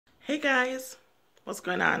Hey guys, what's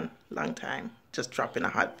going on? Long time. Just dropping a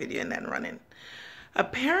hot video and then running.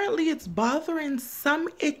 Apparently it's bothering some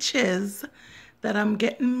itches that I'm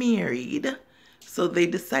getting married. So they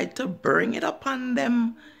decide to bring it upon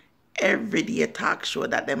them every day talk show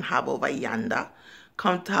that them have over yonder.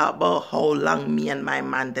 Come talk about how long me and my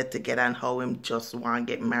man did together and how him just want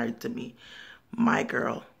to get married to me. My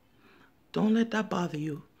girl, don't let that bother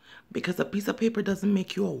you. Because a piece of paper doesn't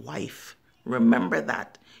make you a wife. Remember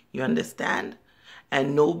that. You understand?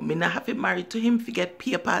 And no, me not have to married to him to get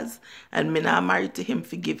papers. And me not married to him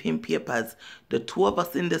to give him papers. The two of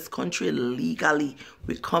us in this country legally.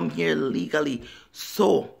 We come here legally.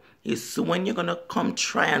 So, when you're going to come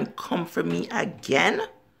try and come for me again,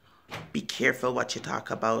 be careful what you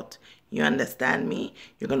talk about. You understand me?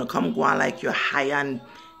 You're going to come go on like you're high and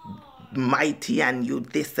mighty and you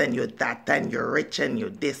this and you that and you're rich and you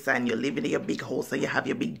this and you live in your big house and you have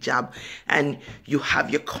your big job and you have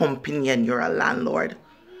your company and you're a landlord.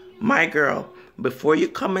 My girl, before you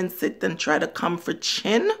come and sit and try to come for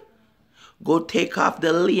chin, go take off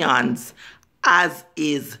the Leons as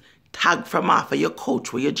is tag from off of your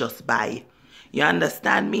coach where you just buy. You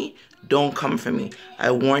understand me? Don't come for me.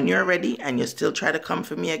 I warned you already and you still try to come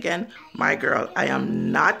for me again. My girl, I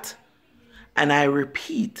am not, and I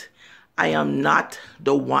repeat, I am not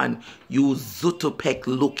the one you Zutopek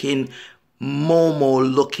looking,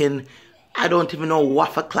 momo looking, I don't even know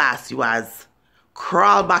what for class you as.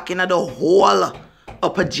 Crawl back into the hole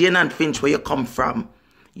upper Jane and Finch where you come from.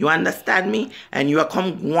 You understand me? And you are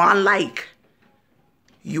come one like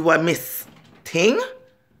you are Miss Thing.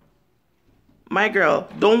 My girl,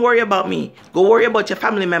 don't worry about me. Go worry about your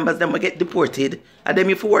family members, then we get deported. And them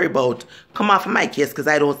you have to worry about. Come off my case because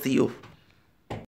I don't see you.